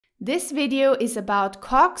This video is about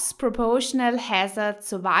Cox Proportional Hazard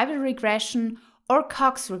Survival Regression, or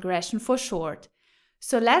Cox Regression for short.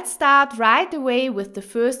 So let's start right away with the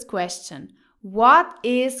first question. What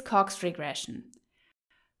is Cox Regression?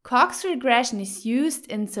 Cox Regression is used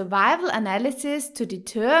in survival analysis to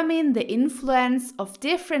determine the influence of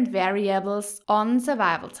different variables on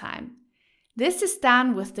survival time. This is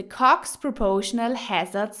done with the Cox Proportional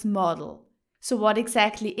Hazards model. So what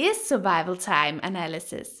exactly is survival time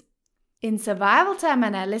analysis? In survival time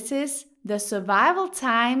analysis, the survival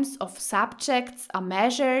times of subjects are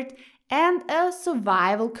measured and a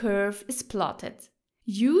survival curve is plotted.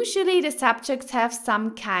 Usually the subjects have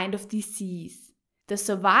some kind of disease. The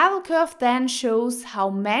survival curve then shows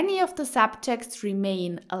how many of the subjects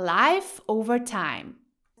remain alive over time.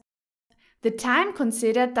 The time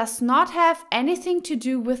considered does not have anything to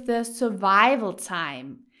do with the survival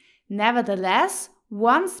time. Nevertheless,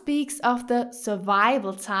 one speaks of the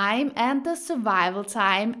survival time and the survival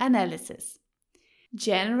time analysis.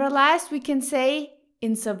 Generalized, we can say,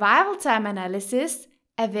 in survival time analysis,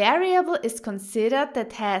 a variable is considered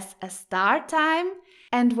that has a start time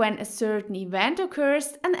and when a certain event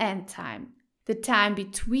occurs, an end time. The time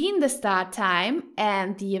between the start time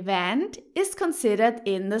and the event is considered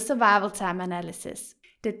in the survival time analysis.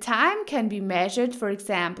 The time can be measured, for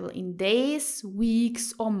example, in days,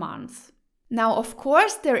 weeks, or months. Now, of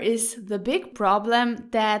course, there is the big problem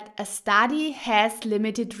that a study has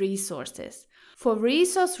limited resources. For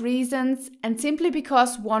resource reasons and simply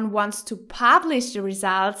because one wants to publish the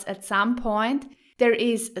results at some point, there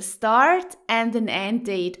is a start and an end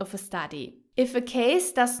date of a study. If a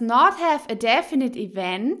case does not have a definite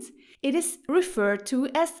event, it is referred to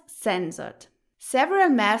as censored. Several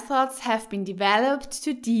methods have been developed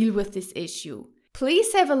to deal with this issue.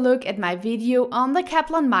 Please have a look at my video on the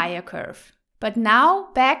Kaplan-Meier curve. But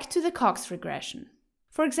now back to the Cox regression.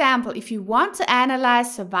 For example, if you want to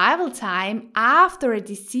analyze survival time after a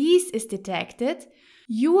disease is detected,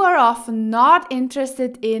 you are often not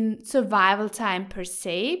interested in survival time per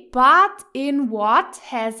se, but in what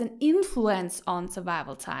has an influence on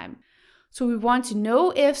survival time. So we want to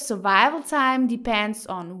know if survival time depends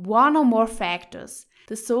on one or more factors,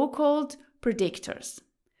 the so-called predictors.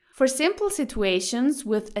 For simple situations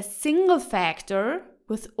with a single factor,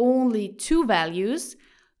 with only two values,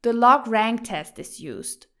 the log rank test is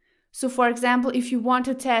used. So for example, if you want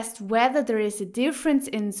to test whether there is a difference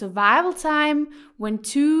in survival time when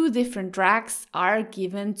two different drugs are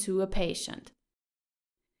given to a patient.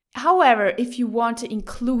 However, if you want to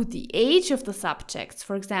include the age of the subjects,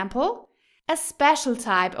 for example, a special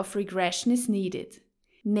type of regression is needed,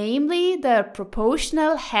 namely the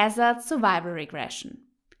proportional hazard survival regression.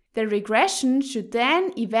 The regression should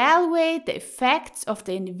then evaluate the effects of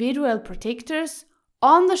the individual predictors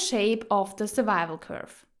on the shape of the survival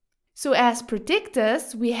curve. So as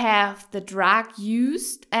predictors, we have the drug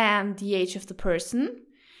used and the age of the person.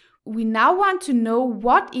 We now want to know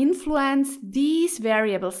what influence these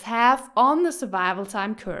variables have on the survival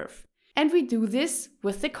time curve. And we do this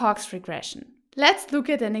with the Cox regression. Let's look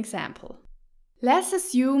at an example. Let's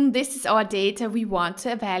assume this is our data we want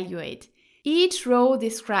to evaluate. Each row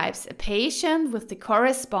describes a patient with the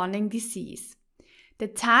corresponding disease. The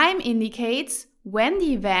time indicates when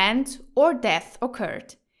the event or death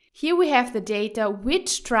occurred. Here we have the data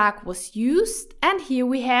which drug was used, and here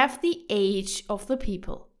we have the age of the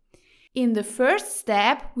people. In the first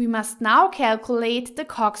step, we must now calculate the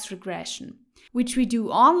Cox regression, which we do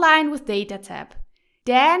online with DataTab.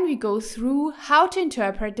 Then we go through how to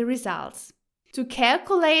interpret the results. To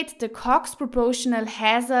calculate the Cox Proportional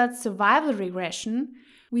Hazard Survival Regression,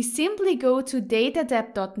 we simply go to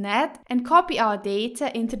datatab.net and copy our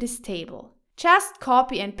data into this table. Just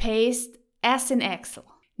copy and paste as in Excel.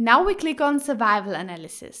 Now we click on Survival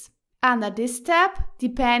Analysis. Under this tab,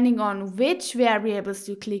 depending on which variables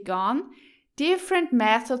you click on, different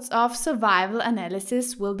methods of survival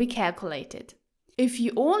analysis will be calculated. If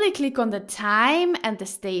you only click on the time and the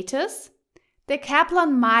status, the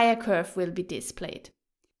Kaplan-Meier curve will be displayed.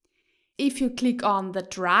 If you click on the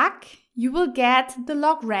drug, you will get the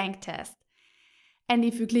log rank test. And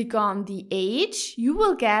if you click on the age, you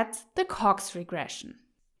will get the Cox regression.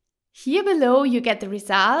 Here below you get the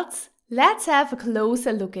results. Let's have a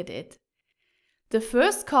closer look at it. The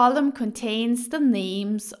first column contains the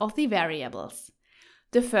names of the variables.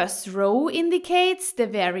 The first row indicates the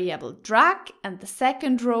variable drug and the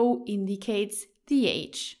second row indicates the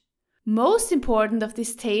age. Most important of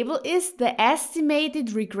this table is the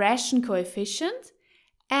estimated regression coefficient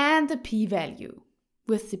and the p-value.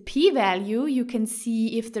 With the p-value, you can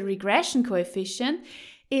see if the regression coefficient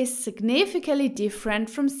is significantly different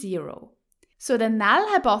from 0. So the null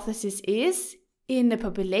hypothesis is, in the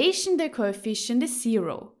population the coefficient is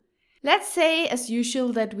 0. Let's say, as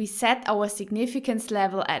usual, that we set our significance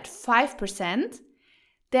level at 5%.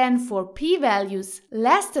 Then for p-values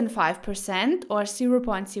less than 5% or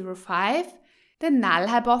 0.05, the null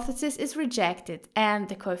hypothesis is rejected and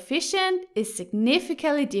the coefficient is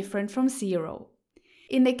significantly different from 0.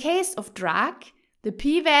 In the case of drug, the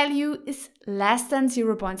p-value is less than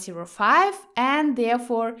 0.05 and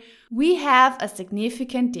therefore we have a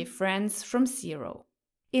significant difference from 0.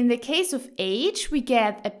 In the case of age, we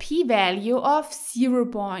get a p-value of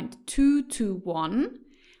 0.221,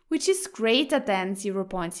 which is greater than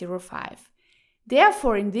 0.05.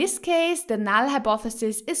 Therefore, in this case, the null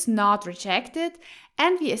hypothesis is not rejected,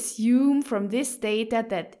 and we assume from this data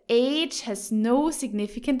that age has no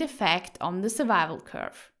significant effect on the survival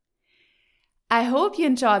curve. I hope you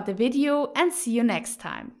enjoyed the video and see you next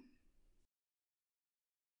time.